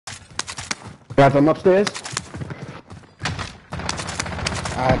Got them upstairs?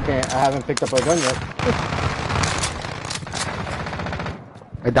 I haven't picked up a gun yet.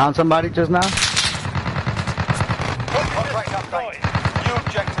 I downed somebody just now.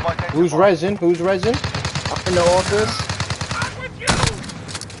 Who's resin? Who's resin? I'm in the office.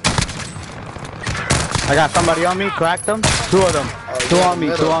 I got somebody on me, cracked them. Two of them. Two on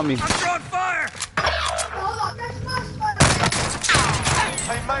me, two on me. I'm throwing fire!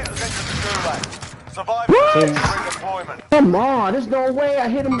 Come on, there's no way I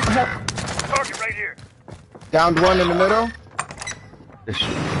hit him. Target right here. Downed one in the middle.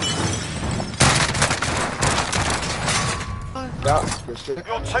 Yeah, good shit.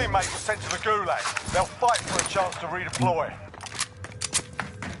 Your teammates were sent to the gulag. They'll fight for a chance to redeploy.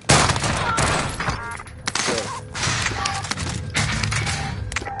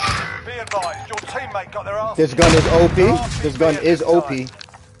 Be advised, your teammate got their ass. This gun is OP. This gun is OP.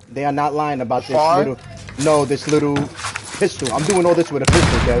 They are not lying about this little. No, this little pistol. I'm doing all this with a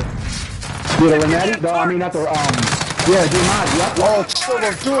pistol, Kev. Yeah, the Renati? No, I mean not the yeah, D-Mod, yep. Oh, two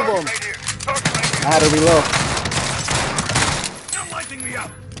of them. I had to reload. You're lighting me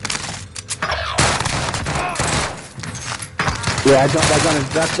up. Yeah, that gun is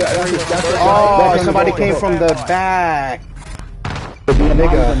that's Oh, somebody came from the back.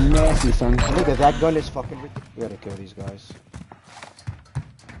 Nigga, nasty son. Nigga, that gun is fucking ridiculous. We gotta kill these guys.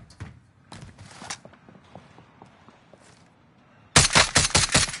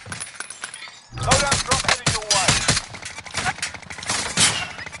 Loadout drop heading your way.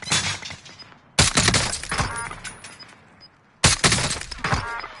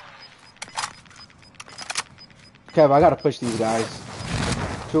 Kev, I gotta push these guys.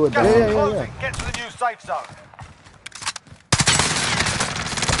 Two of them. Yeah. Get to the new safe zone.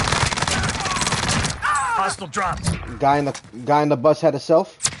 Hostile drops. Guy in the bus had a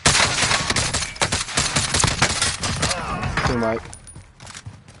self. Teammate.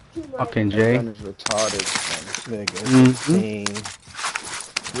 Fucking Jay. Gun is retarded. Nigga, insane.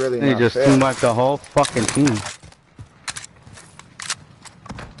 Really They not just fair. team wiped the whole fucking team.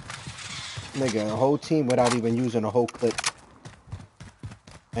 Nigga, a whole team without even using a whole clip.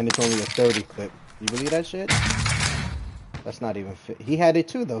 And it's only a 30 clip. You believe that shit? That's not even fit. He had it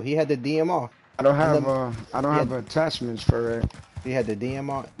too though. He had the DMR. I don't have attachments for it. He had the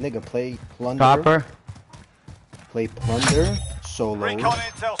DMR. Nigga, play Plunder. Copper. Play Plunder. Solo. Recon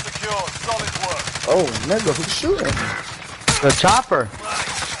intel secured. Solid work. Oh, nigga, who's shooting? The chopper.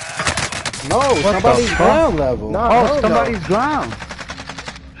 No, somebody's fuck? ground level. No, Oh, no. somebody's ground.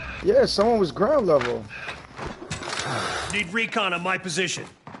 Yeah, someone was ground level. Need recon on my position.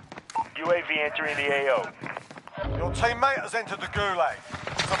 UAV entering the AO. Your teammate has entered the gulag.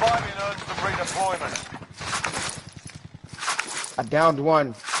 Surviving earns them redeployment. I downed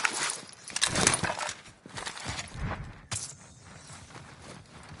one.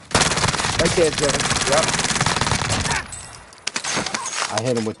 Right there, Jay. Yep. I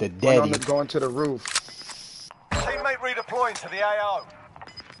hit him with the One on daddy. going to the roof. Teammate redeploying to the AO.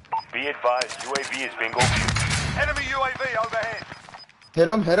 Be advised, UAV is bingo fuel. Enemy UAV overhead.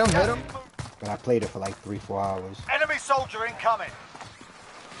 Hit him, hit him, hit him. And I played it for like 3-4 hours. Enemy soldier incoming.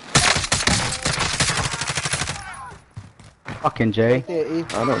 Fucking Jay. Right there, E. I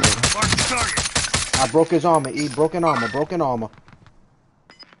don't know. Mark the target. I broke his armor, E. Broken armor, broken armor.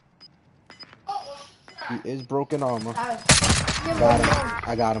 He is broken armor. Got him.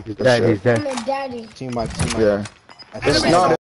 I got him. He's dead, he's dead. Team wipe, team wipe. Yeah. That's It's it. not